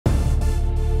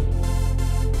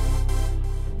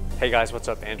Hey guys, what's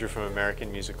up? Andrew from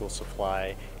American Musical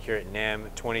Supply here at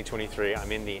NAMM 2023.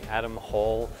 I'm in the Adam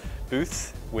Hall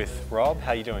booth with Rob.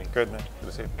 How you doing? Good, man. Good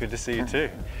to see you. Good to see you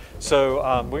too. So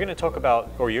we're going to talk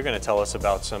about, or you're going to tell us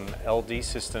about some LD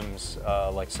systems,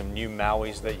 like some new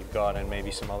Mauis that you've got, and maybe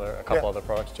a couple other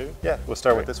products too. Yeah, we'll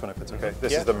start with this one if it's okay.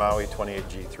 This is the Maui 28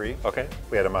 G3. Okay.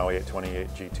 We had a Maui 28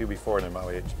 G2 before and a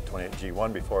Maui 28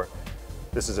 G1 before.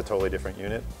 This is a totally different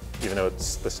unit, even though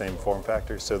it's the same form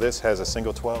factor. So this has a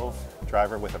single 12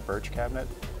 driver with a birch cabinet,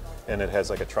 and it has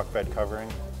like a truck bed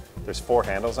covering. There's 4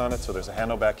 handles on it, so there's a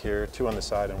handle back here, 2 on the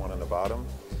side and 1 on the bottom.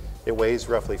 It weighs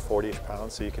roughly 40-ish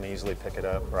pounds, so you can easily pick it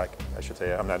up, or I should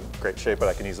say I'm not in great shape, but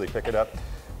I can easily pick it up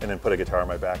and then put a guitar in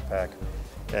my backpack.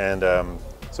 And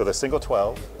so the single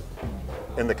 12,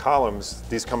 in the columns,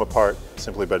 these come apart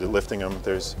simply by lifting them.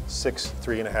 There's 6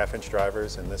 3.5-inch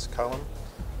drivers in this column.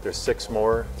 There's 6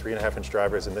 more 3.5-inch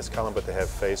drivers in this column, but they have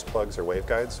phase plugs or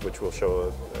waveguides, which we'll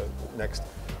show next.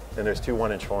 And there's 2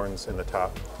 1-inch horns in the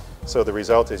top. So the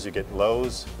result is you get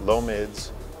lows, low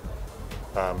mids,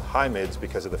 high mids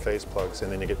because of the phase plugs,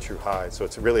 and then you get true highs. So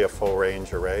it's really a full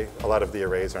range array. A lot of the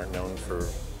arrays aren't known for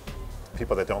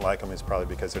people that don't like them, is probably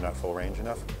because they're not full range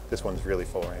enough. This one's really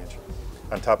full range.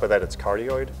 On top of that, it's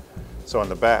cardioid. So on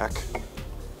the back,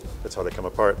 that's how they come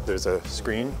apart. There's a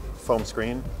screen, foam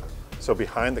screen. So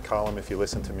behind the column, if you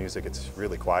listen to music, it's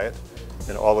really quiet,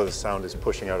 and all of the sound is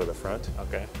pushing out of the front.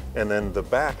 Okay. And then the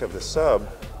back of the sub,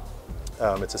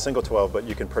 it's a single 12, but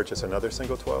you can purchase another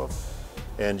single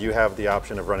 12, and you have the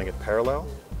option of running it parallel.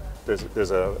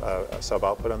 There's a sub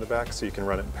output on the back, so you can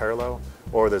run it in parallel,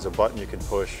 or there's a button you can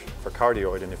push for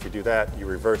cardioid, and if you do that, you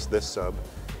reverse this sub,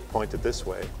 point it this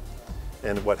way,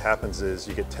 and what happens is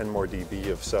you get 10 more dB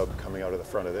of sub coming out of the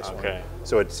front of this one.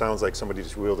 So it sounds like somebody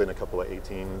just wheeled in a couple of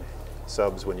 18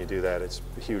 subs when you do that. It's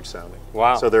huge sounding.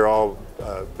 Wow. So they're all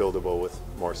buildable with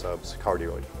more subs,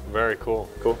 cardioid. Very cool.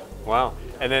 Cool. Wow.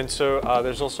 And then so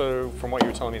there's also, from what you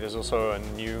were telling me, there's also a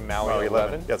new Maui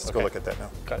 11. Yeah, let's go look at that now.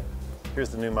 Okay. Here's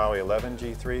the new Maui 11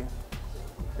 G3.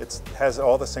 It has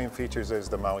all the same features as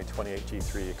the Maui 28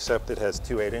 G3, except it has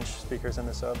 2 8-inch speakers in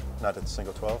the sub, not at the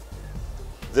single 12.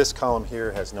 This column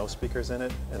here has no speakers in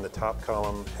it, and the top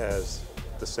column has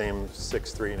the same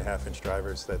 6 3.5-inch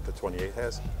drivers that the 28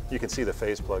 has. You can see the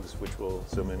phase plugs, which we'll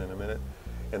zoom in a minute,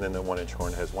 and then the 1-inch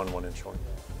horn has 1 1-inch horn.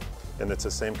 And it's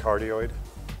the same cardioid,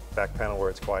 back panel where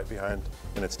it's quiet behind,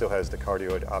 and it still has the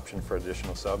cardioid option for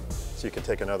additional sub. So you can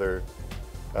take another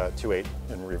 2.8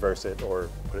 and reverse it or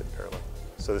put it in parallel.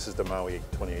 So this is the Maui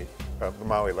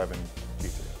 11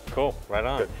 G3. Cool, right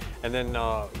on. Good. And then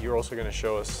you're also going to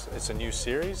show us, it's a new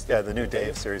series? Yeah, the new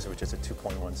Dave series, which is a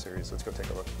 2.1 series. Let's go take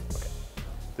a look. Okay.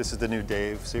 This is the new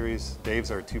Dave series. Daves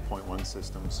are 2.1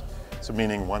 systems, so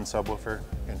meaning 1 subwoofer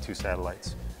and 2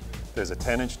 satellites. There's a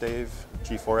 10-inch Dave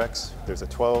G4X, there's a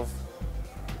 12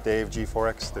 Dave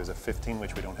G4X, there's a 15,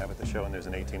 which we don't have at the show, and there's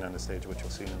an 18 on the stage, which you'll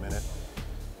see in a minute.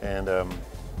 And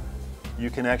you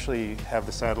can actually have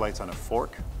the satellites on a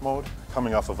fork mode,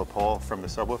 coming off of a pole from the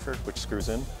subwoofer, which screws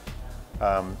in,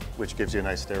 which gives you a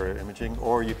nice stereo imaging,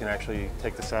 or you can actually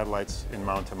take the satellites and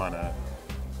mount them on a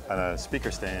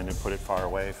speaker stand and put it far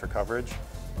away for coverage,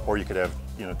 or you could have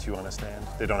 2 on a stand.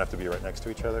 They don't have to be right next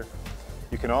to each other.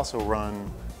 You can also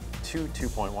run 2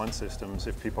 2.1 systems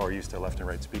if people are used to left and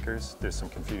right speakers. There's some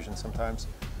confusion sometimes.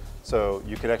 So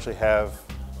you could actually have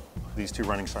these 2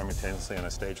 running simultaneously on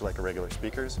a stage like a regular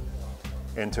speakers.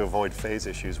 And to avoid phase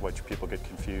issues, which people get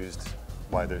confused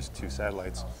why there's 2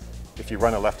 satellites, if you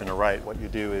run a left and a right, what you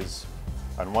do is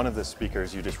on one of the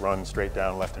speakers, you just run straight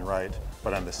down left and right,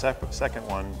 but on the second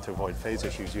one, to avoid phase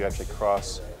issues, you actually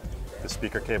cross the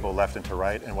speaker cable left into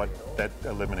right, and that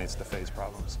eliminates the phase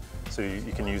problems. So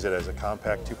you can use it as a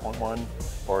compact 2.1,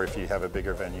 or if you have a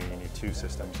bigger venue, you need 2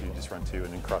 systems, you just run 2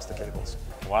 and then cross the cables.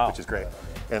 Wow. Which is great.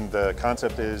 And the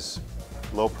concept is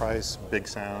low price, big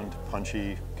sound,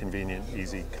 punchy, convenient,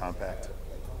 easy, compact.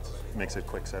 Makes it a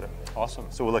quick setup. Awesome.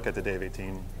 So we'll look at the Dave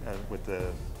 18 with the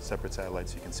separate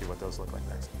satellites. You can see what those look like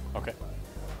next. Okay.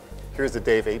 Here's the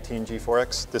Dave 18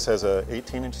 G4X. This has a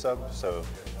 18-inch sub, so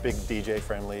big DJ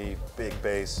friendly, big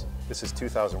bass. This is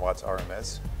 2,000 watts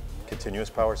RMS. Continuous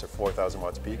power, so 4,000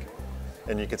 watts peak.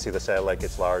 And you can see the satellite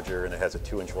gets larger, and it has a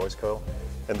 2-inch voice coil.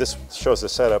 And this shows the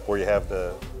setup where you have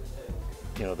the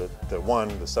one,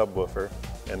 the subwoofer,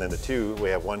 and then the 2, we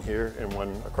have 1 here and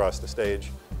 1 across the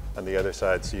stage on the other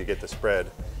side, so you get the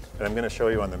spread. And I'm going to show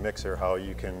you on the mixer how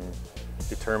you can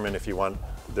determine if you want,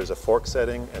 there's a fork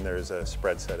setting and there's a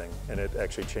spread setting, and it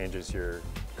actually changes your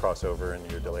crossover and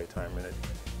your delay time, and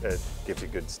it gives you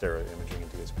good stereo imaging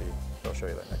and DSP. I'll show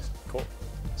you that next. Cool.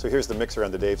 So here's the mixer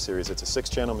on the Dave series. It's a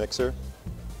 6-channel mixer.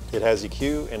 It has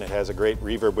EQ and it has a great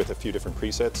reverb with a few different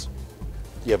presets.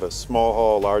 You have a small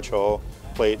hall, large hall,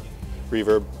 plate,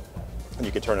 reverb, and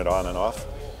you can turn it on and off.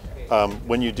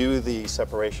 When you do the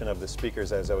separation of the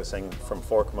speakers, as I was saying, from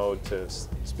fork mode to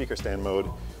speaker stand mode,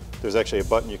 there's actually a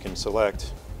button you can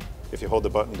select. If you hold the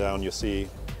button down, you'll see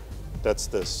that's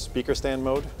the speaker stand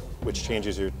mode, which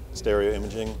changes your stereo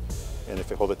imaging. And if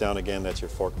you hold it down again, that's your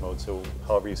fork mode. So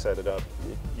however you set it up,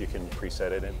 you can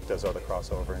preset it and it does all the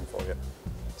crossovering for you.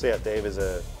 So yeah, Dave is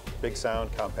a big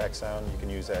sound, compact sound. You can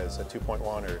use as a 2.1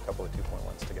 or a couple of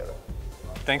 2.1s together.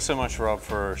 Thanks so much, Rob,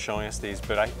 for showing us these,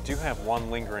 but I do have one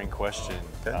lingering question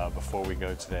before we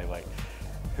go today. Like,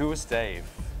 who is Dave?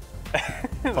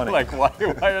 Funny. Like, why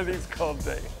are these called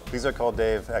Dave? These are called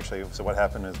Dave, actually. So what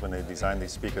happened is when they designed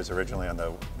these speakers originally on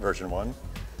the version 1,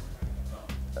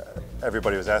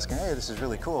 everybody was asking, hey, this is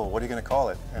really cool, what are you going to call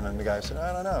it? And then the guy said,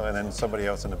 I don't know. And then somebody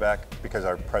else in the back, because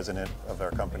our president of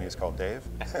our company is called Dave,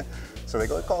 so they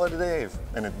go, call it a Dave.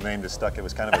 And the name just stuck. It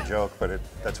was kind of a joke, but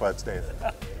that's why it's Dave.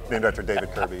 Named after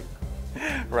David Kirby.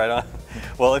 Right on.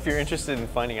 Well, if you're interested in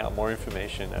finding out more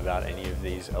information about any of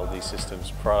these LD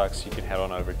Systems products, you can head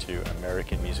on over to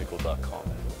americanmusical.com.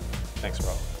 Thanks,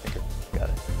 Rob. Thank you. Got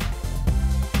it.